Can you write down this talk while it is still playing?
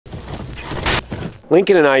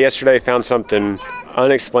Lincoln and I yesterday found something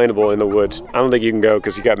unexplainable in the woods. I don't think you can go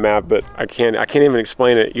because you got Mav, but I can't even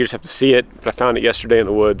explain it. You just have to see it. But I found it yesterday in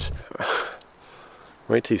the woods.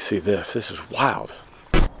 Wait till you see this. This is wild.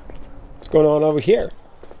 What's going on over here?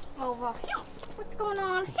 Over here. What's going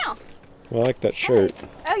on here? I like that shirt.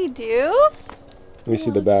 Oh, you do? Let me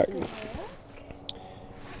see the back.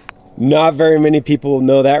 Not very many people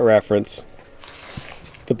know that reference,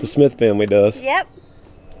 but the Smith family does. Yep.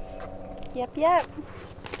 Yep.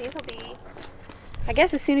 These will be, I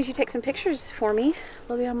guess as soon as you take some pictures for me,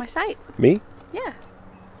 they'll be on my site. Me? Yeah.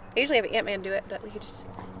 I usually have Ant-Man do it, but we could just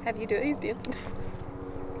have you do it. He's dancing.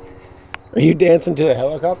 Are you dancing to a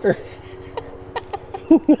helicopter?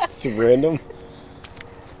 That's random.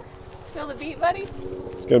 Feel the beat, buddy?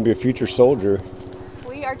 It's gonna be a future soldier.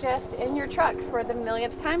 We are just in your truck for the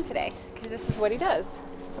millionth time today, because this is what he does.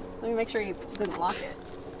 Let me make sure he didn't lock it.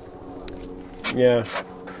 Yeah.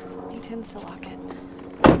 He tends to lock it.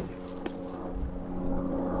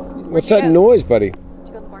 What's that noise, buddy? Did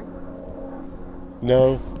you go in the barn?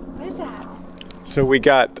 No. What is that? So we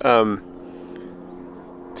got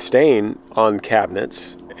stain on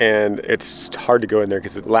cabinets, and it's hard to go in there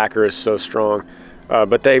because the lacquer is so strong.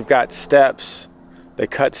 But they've got steps. They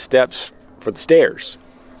cut steps for the stairs,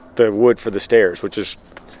 the wood for the stairs, which is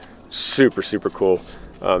super, super cool.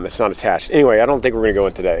 It's not attached. Anyway, I don't think we're gonna go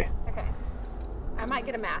in today. Okay. I might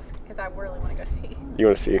get a mask because I really want to go see. You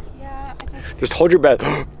want to see? Yeah, Just hold your breath.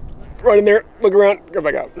 Right in there. Look around. Go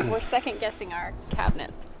back out. We're second guessing our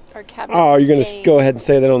cabinet. Our cabinet. Oh, you're gonna go ahead and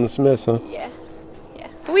say that on the Smiths, huh? Yeah.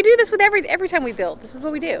 But we do this with every time we build. This is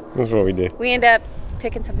what we do. That's what we do. We end up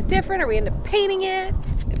picking something different, or we end up painting it,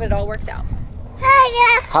 but it all works out.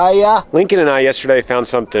 Hiya. Lincoln and I yesterday found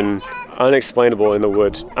something unexplainable in the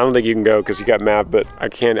woods. I don't think you can go because you got Mav, but I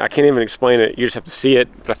can't even explain it. You just have to see it.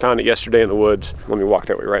 But I found it yesterday in the woods. Let me walk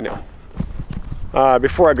that way right now.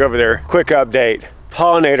 Before I go over there, quick update.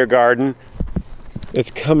 Pollinator garden.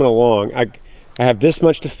 It's coming along. I have this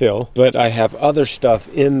much to fill, but I have other stuff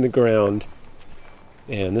in the ground,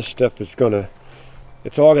 and this stuff is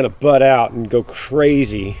it's all gonna bud out and go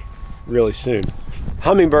crazy really soon.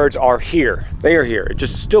 Hummingbirds are here. They are here. It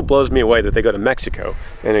just still blows me away that they go to Mexico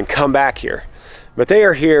and then come back here. But they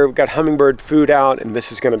are here. We've got hummingbird food out, and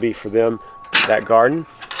this is gonna be for them, that garden.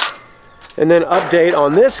 And then update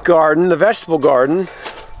on this garden, the vegetable garden.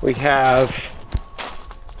 We have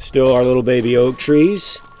still our little baby oak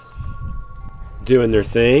trees doing their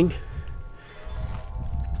thing.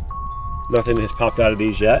 Nothing has popped out of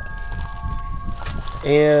these yet.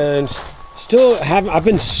 And still I've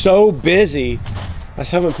been so busy, I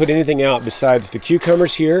still haven't put anything out besides the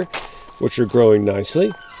cucumbers here, which are growing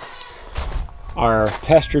nicely. Our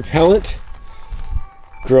pest repellent,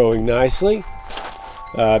 growing nicely.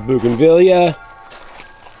 Bougainvillea,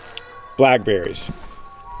 blackberries.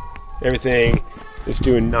 Everything is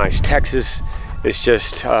doing nice. Texas is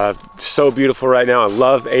just so beautiful right now. I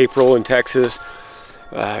love April in Texas.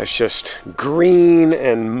 It's just green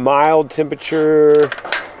and mild temperature,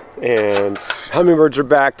 and hummingbirds are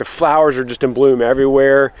back. The flowers are just in bloom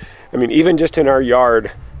everywhere. I mean, even just in our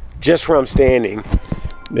yard, just where I'm standing,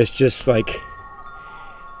 it's just like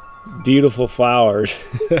beautiful flowers.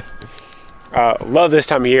 Love this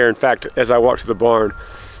time of year. In fact, as I walk to the barn,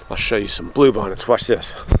 I'll show you some bluebonnets. Watch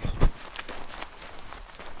this.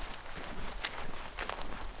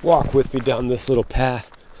 Walk with me down this little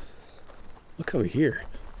path. Look over here.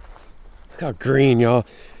 Look how green, y'all.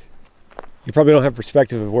 You probably don't have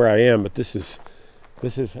perspective of where I am, but this is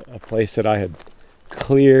a place that I had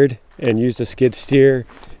cleared and used a skid steer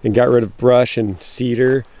and got rid of brush and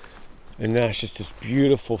cedar, and now it's just this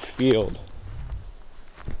beautiful field.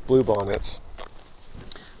 Bluebonnets.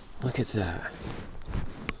 Look at that.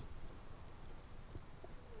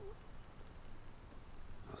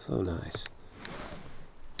 So nice.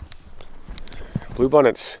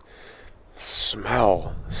 Bluebonnets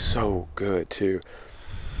smell so good too,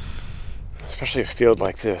 especially a field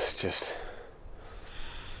like this. Just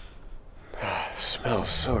smells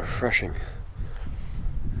so refreshing.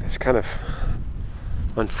 It's kind of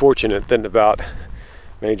unfortunate that about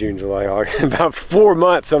May, June, July, August, about 4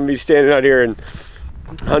 months I'm gonna be standing out here in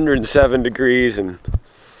 107 degrees and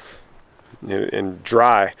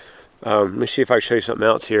dry. Let me see if I can show you something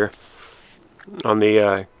else here on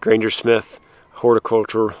the Granger Smith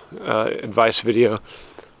horticulture advice video.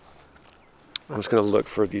 I'm just going to look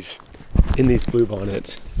for these in these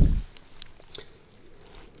bluebonnets.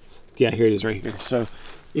 Yeah, here it is right here. So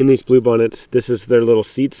in these bluebonnets, this is their little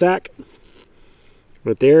seed sack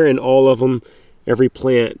right there, and all of them, every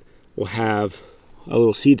plant will have a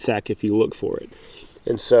little seed sack if you look for it.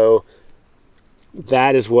 And so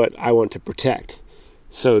that is what I want to protect.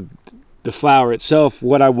 So the flower itself,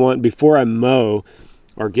 what I want before I mow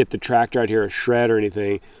or get the tractor out here or shred or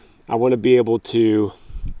anything, I want to be able to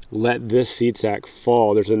let this seed sack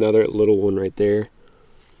fall. There's another little one right there.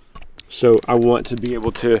 So I want to be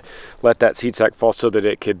able to let that seed sack fall so that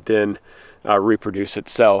it could then reproduce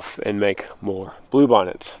itself and make more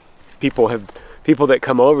bluebonnets. People that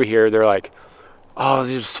come over here, they're like, oh,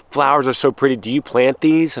 these flowers are so pretty. Do you plant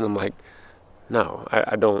these? And I'm like, no,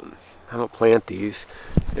 I don't plant these.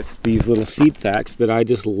 It's these little seed sacks that I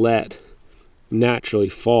just let naturally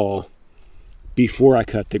fall before I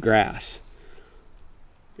cut the grass.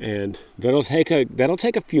 And that'll take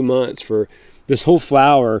a few months for this whole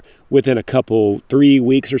flower. Within a couple, 3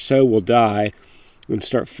 weeks or so, will die and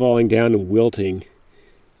start falling down and wilting.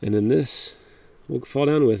 And then this will fall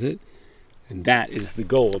down with it. And that is the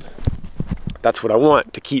gold. That's what I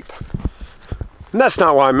want to keep. And that's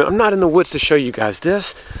not why I'm not in the woods to show you guys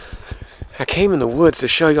this. I came in the woods to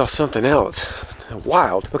show y'all something else.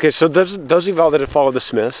 Wild. Okay, so those of y'all that have followed the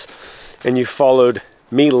Smiths, and you followed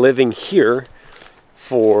me living here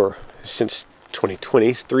since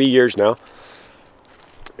 2020, 3 years now.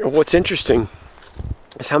 What's interesting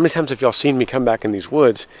is how many times have y'all seen me come back in these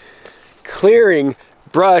woods clearing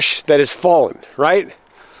brush that has fallen, right?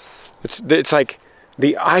 It's like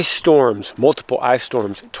the ice storms, multiple ice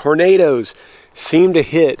storms, tornadoes seem to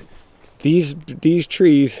hit these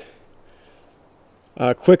trees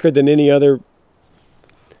quicker than any other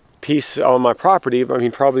piece on my property. I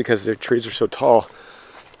mean, probably because their trees are so tall.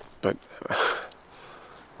 But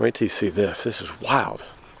wait till you see this. This is wild.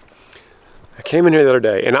 I came in here the other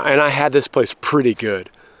day, and I had this place pretty good.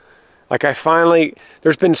 Like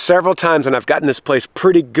there's been several times when I've gotten this place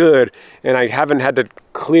pretty good, and I haven't had to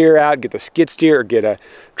clear out, get the skid steer, or get a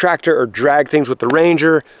tractor, or drag things with the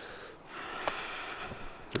Ranger.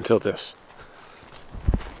 Until this.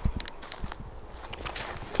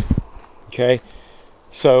 Okay,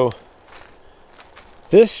 so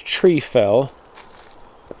this tree fell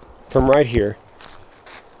from right here.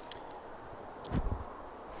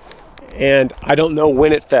 And I don't know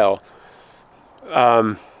when it fell.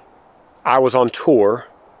 I was on tour,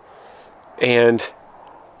 and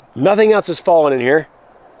nothing else has fallen in here.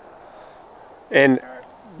 And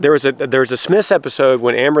there was a Smiths episode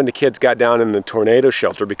when Amber and the kids got down in the tornado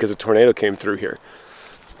shelter because a tornado came through here.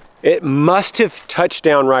 It must have touched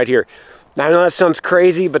down right here. Now, I know that sounds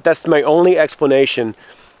crazy, but that's my only explanation.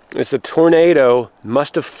 Is the tornado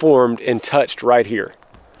must have formed and touched right here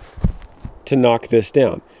to knock this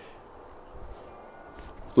down.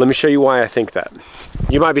 Let me show you why I think that.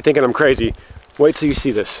 You might be thinking I'm crazy. Wait till you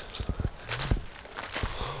see this.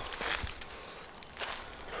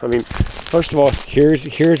 I mean, first of all,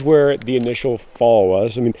 here's where the initial fall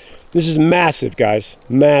was. I mean, this is massive, guys,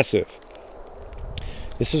 massive.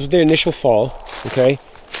 This is the initial fall, okay?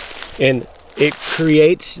 And it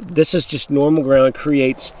creates, this is just normal ground,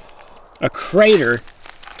 creates a crater.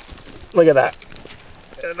 Look at that.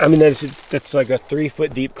 I mean, that's like a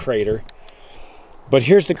 3-foot deep crater. But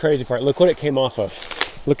here's the crazy part. Look what it came off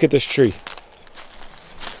of. Look at this tree.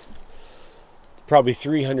 Probably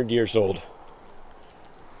 300 years old.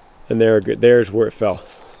 And there's where it fell.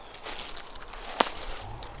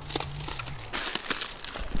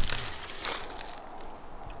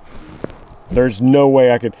 There's no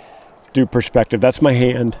way I could do perspective. That's my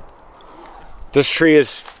hand. This tree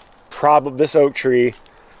is probably, this oak tree,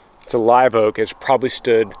 it's a live oak, it's probably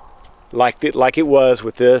stood like it was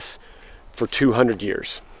with this for 200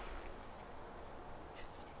 years.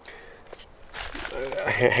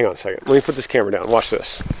 Hang on a second. Let me put this camera down. Watch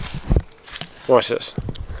this. Watch this.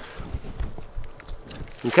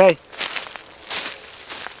 Okay.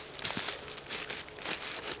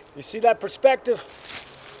 You see that perspective?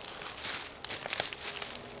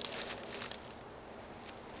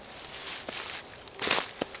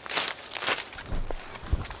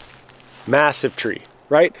 Massive tree,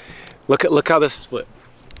 right? Look how this is split.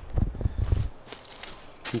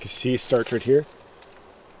 You can see it starts right here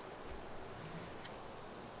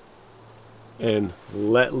and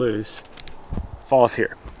let loose, falls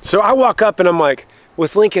here. So I walk up and I'm like,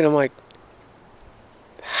 with Lincoln, I'm like,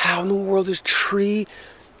 how in the world is tree?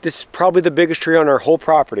 This is probably the biggest tree on our whole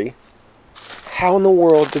property. How in the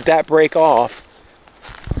world did that break off?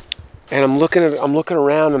 And I'm looking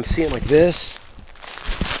around, I'm seeing like this.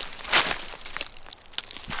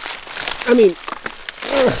 I mean,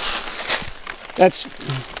 that's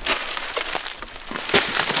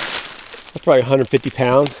probably 150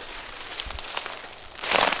 pounds.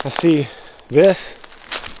 I see this,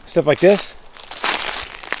 stuff like this.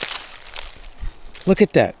 Look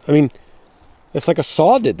at that. I mean, it's like a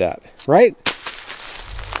saw did that, right?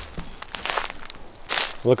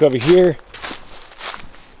 Look over here.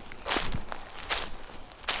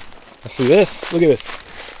 I see this. Look at this.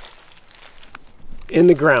 In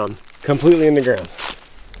the ground. Completely in the ground.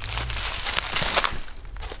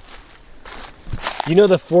 You know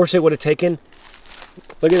the force it would have taken?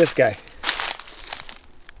 Look at this guy.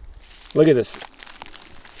 Look at this.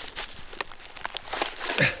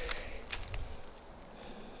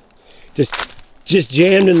 Just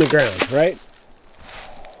jammed in the ground, right?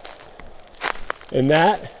 And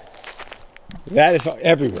that is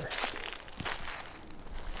everywhere.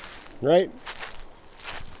 Right?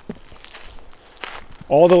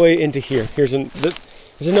 All the way into here. There's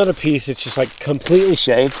another piece that's just like completely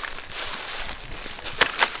shaved.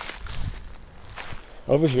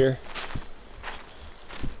 Over here.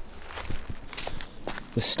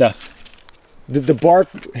 The stuff. The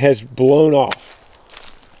bark has blown off.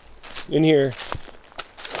 In here,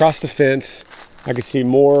 across the fence, I can see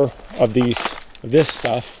more of this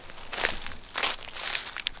stuff.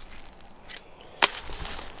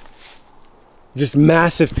 Just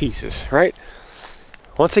massive pieces, right?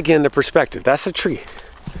 Once again, the perspective. That's the tree.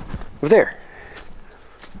 Over there.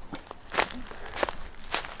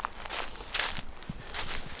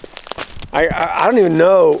 I don't even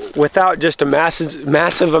know, without just a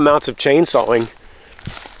massive amounts of chainsawing,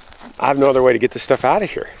 I have no other way to get this stuff out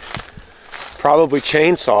of here. Probably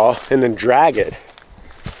chainsaw and then drag it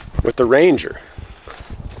with the Ranger.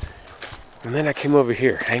 And then I came over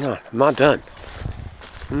here. Hang on, I'm not done.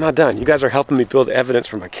 I'm not done. You guys are helping me build evidence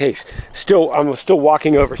for my case. I'm still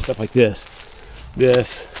walking over stuff like this.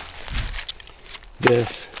 This.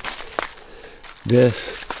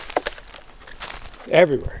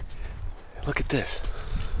 Everywhere. Look at this.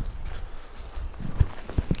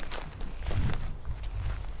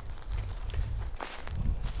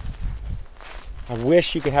 I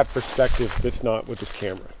wish you could have perspective that's not with this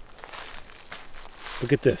camera.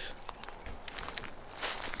 Look at this.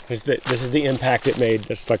 This is the impact it made.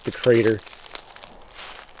 That's like the crater.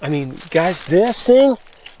 I mean, guys, this thing,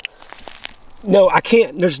 no, I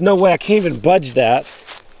can't, there's no way I can't even budge that.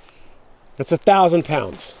 That's 1,000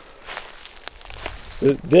 pounds.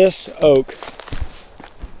 This oak,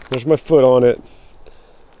 there's my foot on it.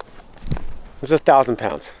 It's 1,000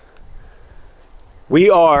 pounds.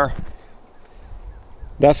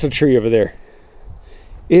 That's the tree over there.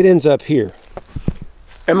 It ends up here.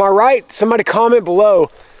 Am I right? Somebody comment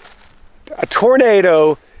below. A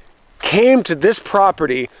tornado came to this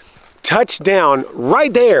property, touched down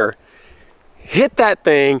right there, hit that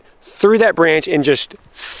thing, through that branch, and just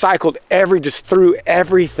cycled just through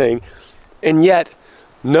everything. And yet,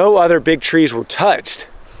 no other big trees were touched,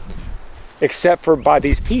 except for by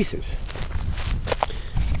these pieces.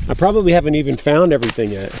 I probably haven't even found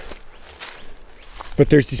everything yet. But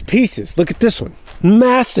there's these pieces. Look at this one.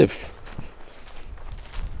 Massive.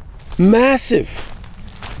 Massive.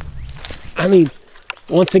 I mean,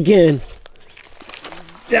 once again,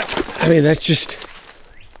 that's just,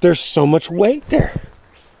 there's so much weight there.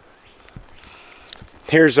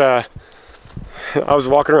 I was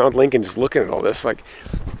walking around Lincoln just looking at all this. Like,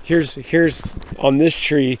 here's on this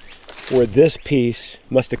tree where this piece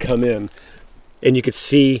must have come in. And you could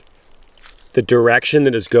see the direction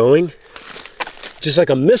that it's going. Just like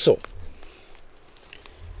a missile.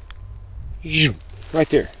 Right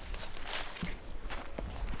there.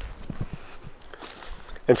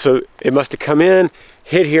 And so it must have come in,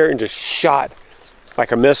 hit here, and just shot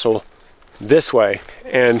like a missile this way.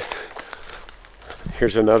 And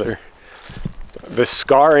here's another. The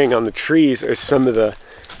scarring on the trees is some of the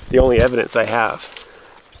only evidence I have.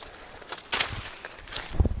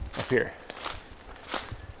 Up here.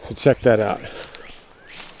 So check that out.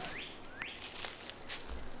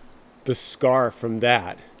 The scar from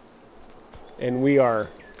that. And we are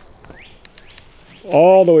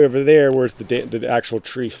all the way over there where the actual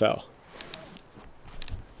tree fell.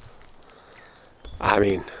 I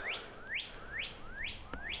mean,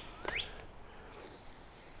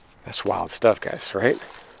 that's wild stuff, guys, right?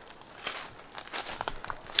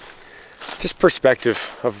 Just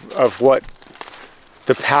perspective of what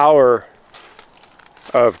the power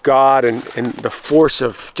of God and the force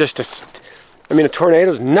of just a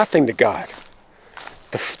tornado is nothing to God.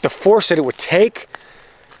 The force that it would take,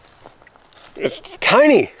 it's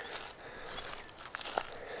tiny.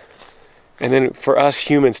 And then for us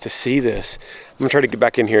humans to see this, I'm gonna try to get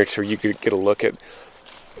back in here so you could get a look at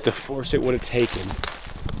the force it would have taken.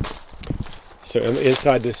 So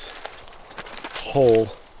inside this hole,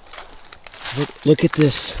 look at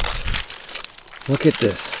this. Look at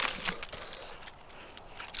this.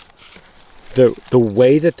 The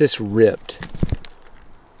way that this ripped.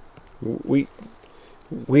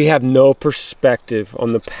 We have no perspective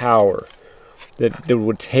on the power that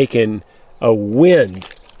would take in a wind.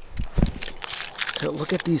 So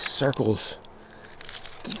look at these circles.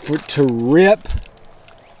 To rip.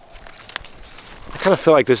 I kind of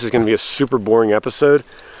feel like this is going to be a super boring episode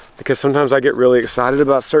because sometimes I get really excited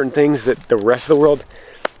about certain things that the rest of the world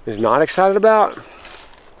is not excited about.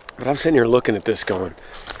 But I'm sitting here looking at this going,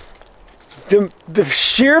 the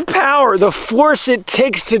sheer power, the force it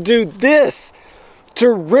takes to do this,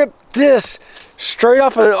 to rip this straight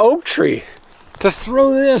off of an oak tree, to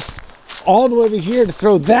throw this all the way over here, to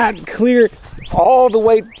throw that clear all the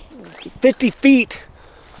way 50 feet.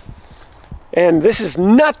 And this is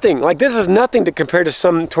nothing, like this is nothing to compare to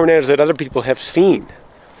some tornadoes that other people have seen.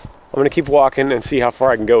 I'm gonna keep walking and see how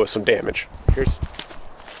far I can go with some damage. Here's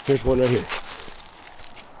one right here.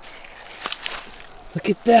 Look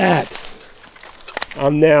at that.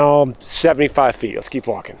 I'm now 75 feet. Let's keep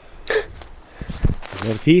walking. There's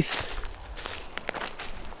another piece.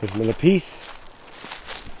 There's another piece.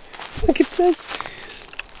 Look at this.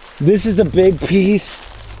 This is a big piece.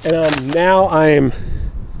 And now I'm,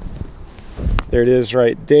 there it is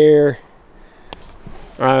right there.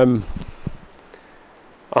 I'm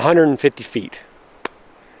 150 feet.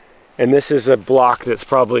 And this is a block that's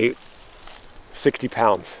probably 60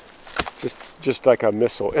 pounds. Just like a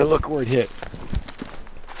missile. And look where it hit.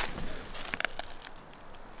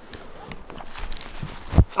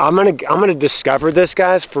 I'm gonna discover this,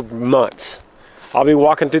 guys, for months. I'll be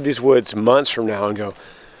walking through these woods months from now and go,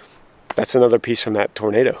 that's another piece from that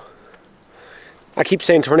tornado. I keep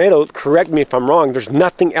saying tornado, correct me if I'm wrong, there's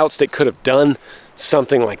nothing else that could have done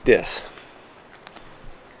something like this.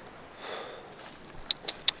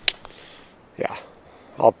 Yeah,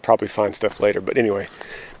 I'll probably find stuff later, but anyway,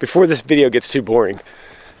 before this video gets too boring,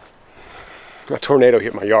 a tornado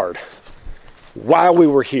hit my yard while we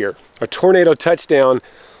were here. A tornado touchdown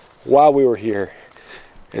while we were here,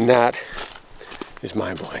 and that is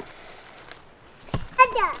mind-blowing.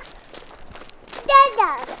 Dada.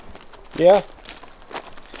 Dada. Yeah?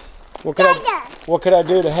 What could I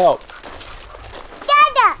do to help?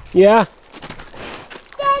 Dada. Yeah?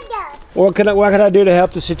 Dada. What could I do to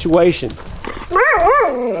help the situation?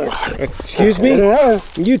 Excuse me?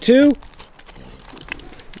 You too?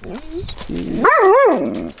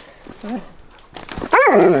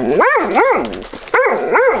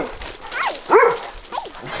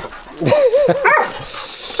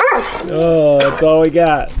 Oh, that's all we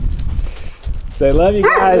got. Say love you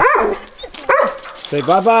guys. Say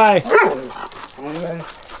bye-bye.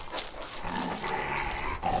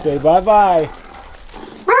 Say bye-bye.